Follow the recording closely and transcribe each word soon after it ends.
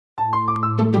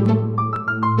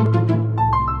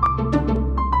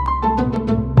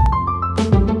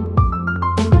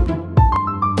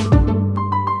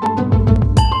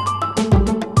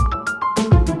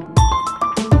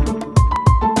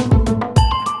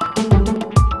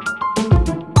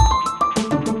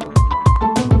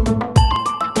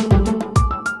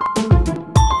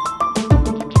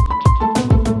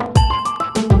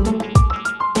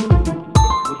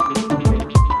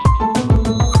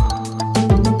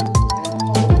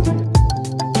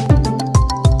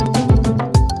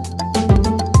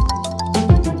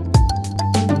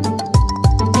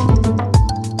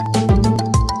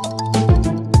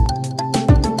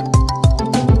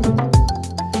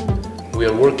We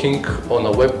are working on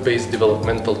a web-based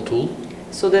developmental tool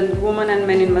so that women and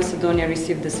men in Macedonia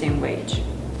receive the same wage.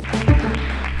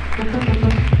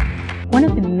 One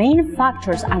of the main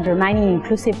factors undermining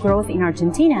inclusive growth in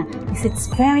Argentina is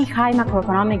its very high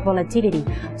macroeconomic volatility.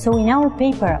 So in our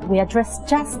paper, we address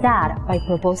just that by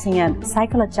proposing a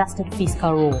cycle-adjusted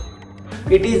fiscal rule.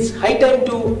 It is high time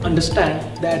to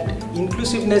understand that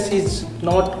inclusiveness is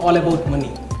not all about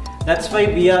money. That's why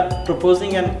we are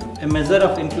proposing a measure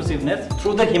of inclusiveness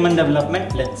through the human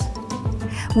development lens.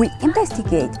 We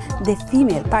investigate the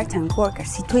female part-time worker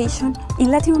situation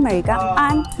in Latin America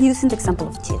and using the example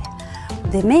of Chile.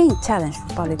 The main challenge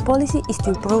for public policy is to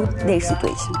improve their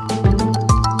situation.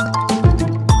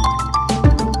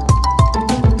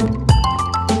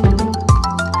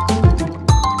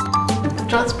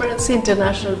 Transparency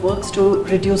International works to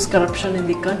reduce corruption in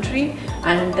the country,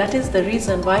 and that is the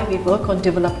reason why we work on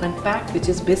Development Pact, which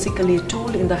is basically a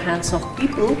tool in the hands of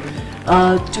people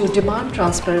to demand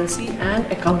transparency and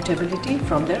accountability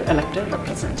from their elected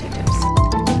representatives.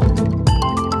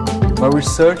 My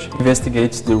research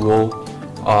investigates the role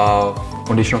of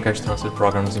conditional cash transfer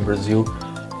programs in Brazil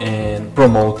in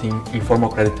promoting informal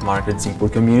credit markets in poor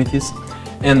communities,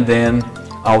 and then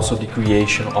also the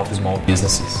creation of small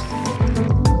businesses.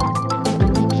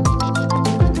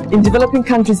 In developing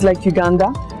countries like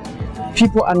Uganda,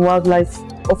 people and wildlife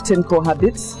often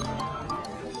cohabit,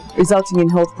 resulting in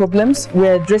health problems.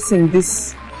 We're addressing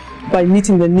this by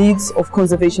meeting the needs of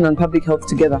conservation and public health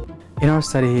together. In our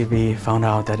study, we found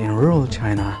out that in rural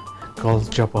China, girls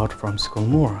drop out from school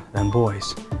more than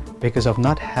boys because of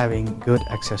not having good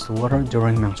access to water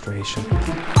during menstruation.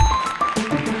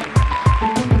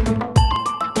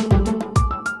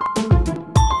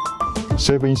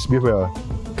 Savings behavior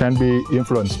can be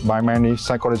influenced by many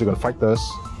psychological factors.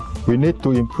 We need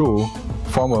to improve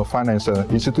formal financial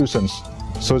institutions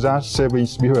so that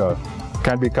savings behavior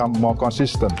can become more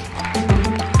consistent.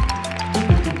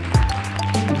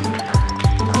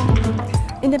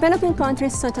 In developing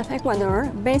countries such as Ecuador,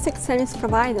 basic service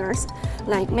providers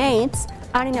like maids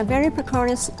are in a very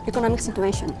precarious economic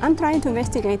situation. I'm trying to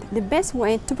investigate the best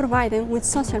way to provide them with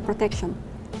social protection.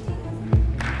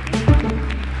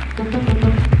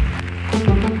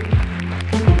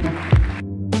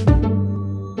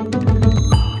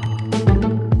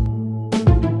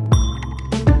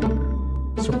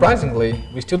 Surprisingly,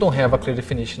 we still don't have a clear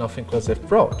definition of inclusive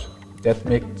growth. That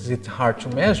makes it hard to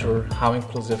measure how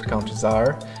inclusive countries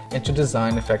are and to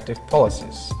design effective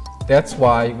policies. That's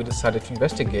why we decided to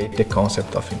investigate the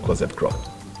concept of inclusive growth.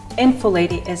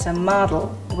 InfoLady is a model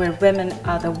where women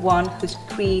are the one who's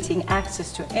creating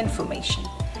access to information.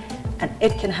 And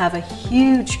it can have a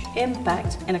huge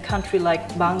impact in a country like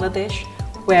Bangladesh,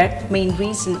 where the main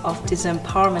reason of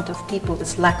disempowerment of people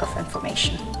is lack of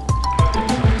information.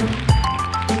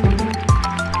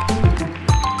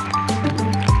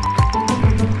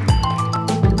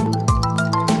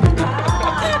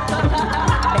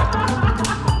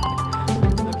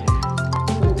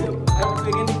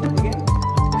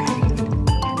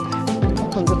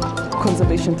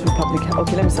 Conservation through public health.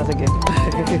 Okay, let me start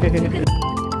again.